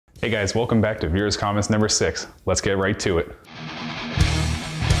Hey guys, welcome back to Viewers Comments number 6. Let's get right to it.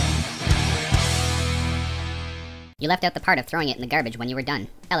 You left out the part of throwing it in the garbage when you were done.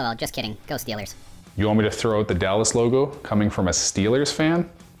 LOL, just kidding. Go Steelers. You want me to throw out the Dallas logo coming from a Steelers fan?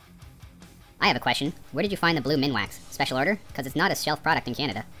 I have a question. Where did you find the blue Minwax? Special order? Because it's not a shelf product in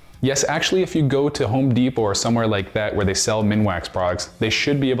Canada. Yes, actually if you go to Home Depot or somewhere like that where they sell Minwax products, they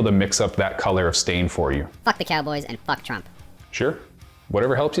should be able to mix up that color of stain for you. Fuck the Cowboys and fuck Trump. Sure.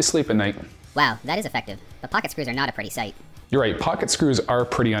 Whatever helps you sleep at night. Wow, that is effective. But pocket screws are not a pretty sight. You're right, pocket screws are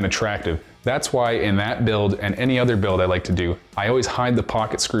pretty unattractive. That's why in that build and any other build I like to do, I always hide the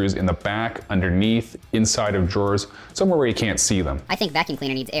pocket screws in the back, underneath, inside of drawers, somewhere where you can't see them. I think vacuum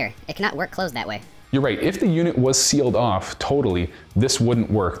cleaner needs air. It cannot work closed that way. You're right, if the unit was sealed off totally, this wouldn't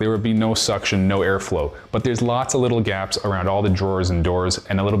work. There would be no suction, no airflow. But there's lots of little gaps around all the drawers and doors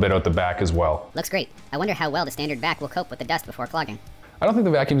and a little bit out the back as well. Looks great. I wonder how well the standard vac will cope with the dust before clogging. I don't think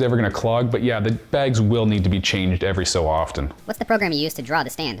the vacuum's ever gonna clog, but yeah, the bags will need to be changed every so often. What's the program you use to draw the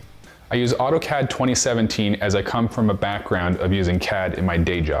stand? I use AutoCAD 2017 as I come from a background of using CAD in my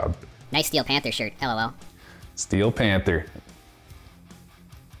day job. Nice Steel Panther shirt, LOL. Steel Panther.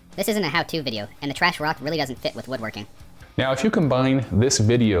 This isn't a how-to video, and the trash rock really doesn't fit with woodworking. Now, if you combine this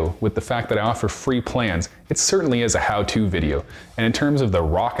video with the fact that I offer free plans, it certainly is a how-to video. And in terms of the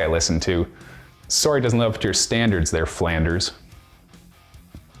rock I listen to, sorry it doesn't live up to your standards there, Flanders.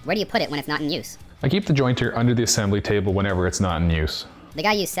 Where do you put it when it's not in use? I keep the jointer under the assembly table whenever it's not in use. The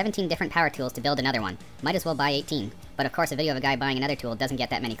guy used 17 different power tools to build another one. Might as well buy 18. But of course a video of a guy buying another tool doesn't get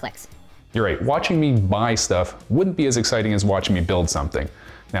that many clicks. You're right, watching me buy stuff wouldn't be as exciting as watching me build something.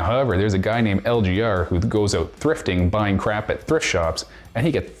 Now, however, there's a guy named LGR who goes out thrifting, buying crap at thrift shops, and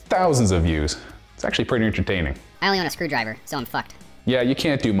he gets thousands of views. It's actually pretty entertaining. I only own a screwdriver, so I'm fucked. Yeah, you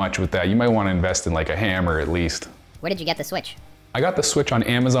can't do much with that. You might want to invest in like a hammer at least. Where did you get the switch? I got the switch on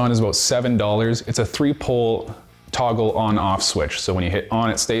Amazon. It's about $7. It's a 3-pole toggle on-off switch. So when you hit on,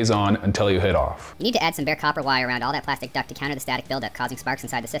 it stays on until you hit off. You need to add some bare copper wire around all that plastic duct to counter the static buildup causing sparks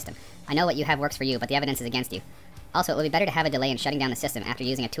inside the system. I know what you have works for you, but the evidence is against you. Also, it will be better to have a delay in shutting down the system after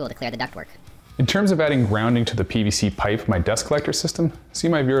using a tool to clear the ductwork. In terms of adding grounding to the PVC pipe, my dust collector system, see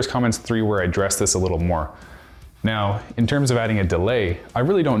my Viewers Comments 3 where I address this a little more. Now, in terms of adding a delay, I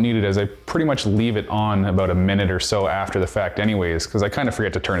really don't need it as I pretty much leave it on about a minute or so after the fact anyways, because I kind of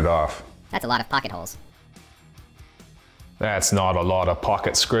forget to turn it off. That's a lot of pocket holes. That's not a lot of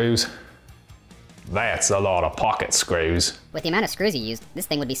pocket screws. That's a lot of pocket screws. With the amount of screws you used, this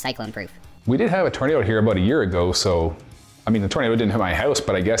thing would be cyclone proof. We did have a tornado here about a year ago, so, I mean, the tornado didn't hit my house,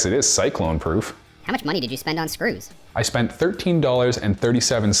 but I guess it is cyclone proof. How much money did you spend on screws? I spent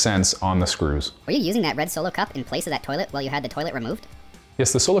 $13.37 on the screws. Were you using that red Solo cup in place of that toilet while you had the toilet removed?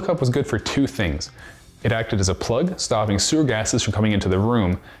 Yes, the Solo cup was good for 2 things. It acted as a plug, stopping sewer gases from coming into the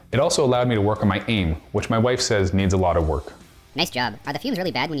room. It also allowed me to work on my aim, which my wife says needs a lot of work. Nice job. Are the fumes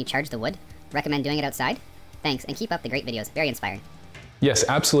really bad when you charge the wood? Recommend doing it outside? Thanks, and keep up the great videos. Very inspiring. Yes,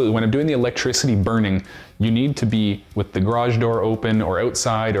 absolutely. When I'm doing the electricity burning, you need to be with the garage door open or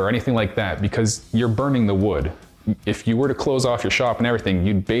outside or anything like that because you're burning the wood. If you were to close off your shop and everything,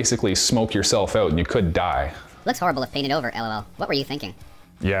 you'd basically smoke yourself out and you could die. Looks horrible if painted over, LOL. What were you thinking?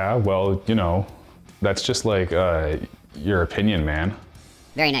 Yeah, well, you know, that's just like your opinion, man.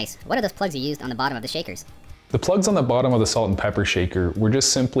 Very nice. What are those plugs you used on the bottom of the shakers? The plugs on the bottom of the salt and pepper shaker were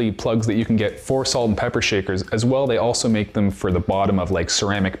just simply plugs that you can get for salt and pepper shakers. As well, they also make them for the bottom of like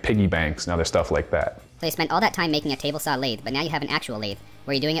ceramic piggy banks and other stuff like that. So you spent all that time making a table saw lathe, but now you have an actual lathe.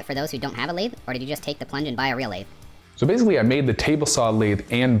 Were you doing it for those who don't have a lathe, or did you just take the plunge and buy a real lathe? So basically I made the table saw lathe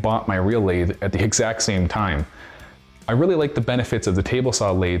and bought my real lathe at the exact same time. I really like the benefits of the table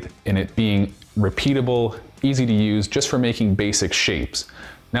saw lathe in it being repeatable, easy to use, just for making basic shapes.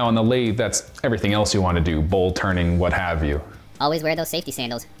 Now on the lathe, that's everything else you want to do, bowl turning, what have you. Always wear those safety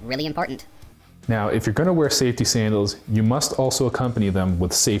sandals, really important. Now, if you're gonna wear safety sandals, you must also accompany them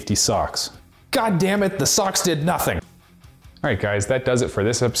with safety socks. God damn it, the socks did nothing! Alright guys, that does it for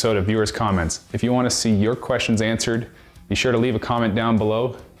this episode of Viewers Comments. If you want to see your questions answered, be sure to leave a comment down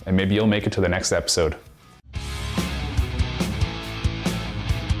below, and maybe you'll make it to the next episode.